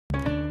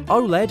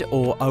OLED,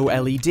 or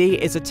OLED,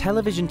 is a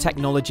television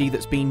technology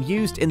that's been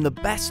used in the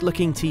best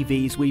looking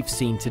TVs we've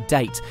seen to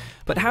date.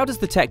 But how does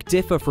the tech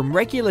differ from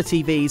regular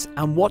TVs,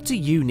 and what do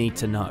you need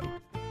to know?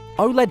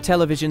 OLED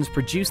televisions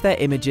produce their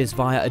images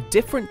via a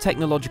different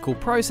technological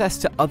process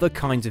to other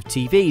kinds of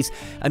TVs,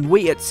 and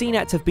we at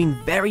CNET have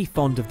been very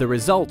fond of the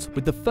result,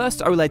 with the first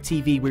OLED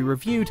TV we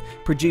reviewed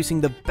producing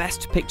the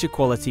best picture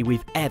quality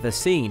we've ever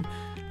seen.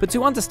 But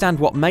to understand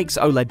what makes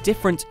OLED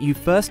different, you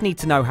first need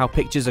to know how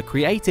pictures are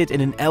created in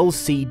an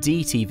LCD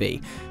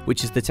TV,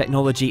 which is the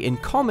technology in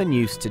common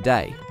use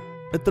today.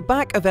 At the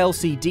back of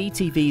LCD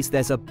TVs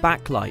there's a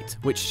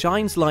backlight, which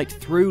shines light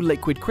through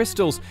liquid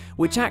crystals,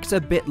 which act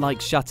a bit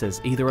like shutters,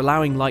 either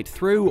allowing light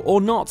through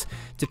or not,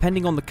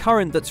 depending on the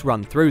current that's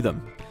run through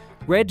them.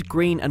 Red,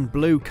 green and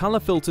blue colour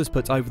filters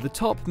put over the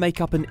top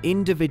make up an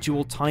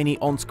individual tiny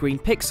on-screen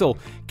pixel,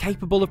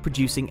 capable of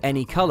producing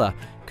any colour,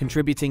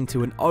 contributing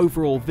to an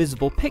overall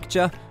visible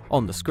picture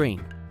on the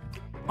screen.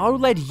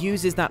 OLED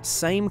uses that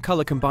same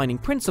colour combining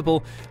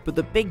principle, but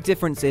the big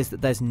difference is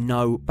that there's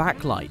no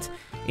backlight.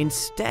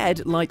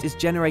 Instead, light is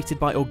generated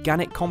by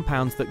organic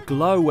compounds that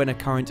glow when a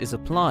current is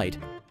applied.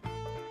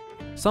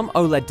 Some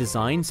OLED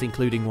designs,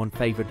 including one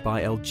favoured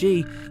by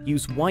LG,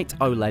 use white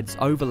OLEDs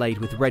overlaid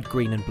with red,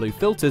 green and blue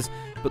filters,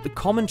 but the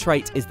common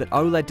trait is that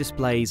OLED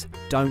displays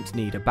don't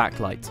need a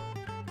backlight.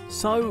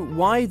 So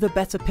why the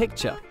better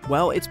picture?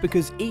 Well, it's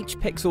because each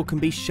pixel can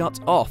be shut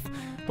off.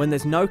 When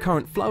there's no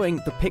current flowing,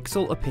 the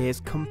pixel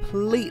appears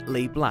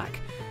completely black.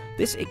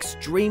 This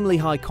extremely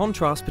high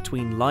contrast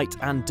between light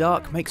and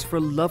dark makes for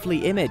a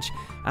lovely image,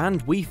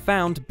 and we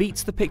found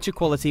beats the picture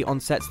quality on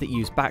sets that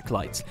use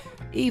backlights,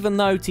 even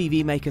though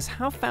TV makers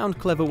have found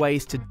clever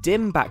ways to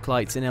dim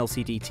backlights in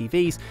LCD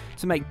TVs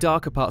to make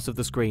darker parts of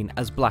the screen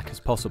as black as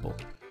possible.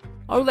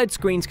 OLED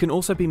screens can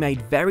also be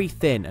made very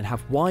thin and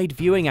have wide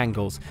viewing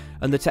angles,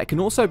 and the tech can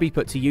also be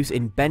put to use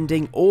in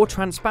bending or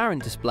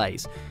transparent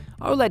displays.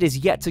 OLED is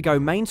yet to go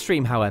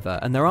mainstream, however,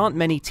 and there aren't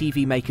many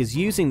TV makers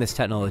using this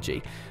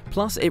technology,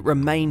 plus it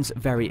remains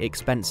very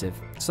expensive.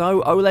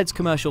 So OLED's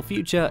commercial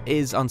future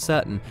is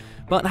uncertain,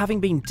 but having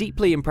been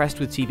deeply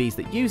impressed with TVs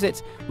that use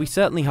it, we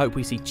certainly hope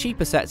we see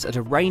cheaper sets at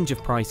a range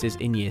of prices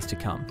in years to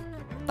come.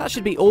 That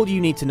should be all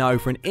you need to know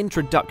for an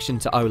introduction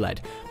to OLED,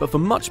 but for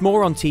much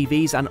more on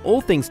TVs and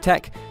all things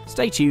tech,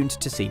 stay tuned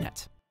to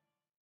CNET.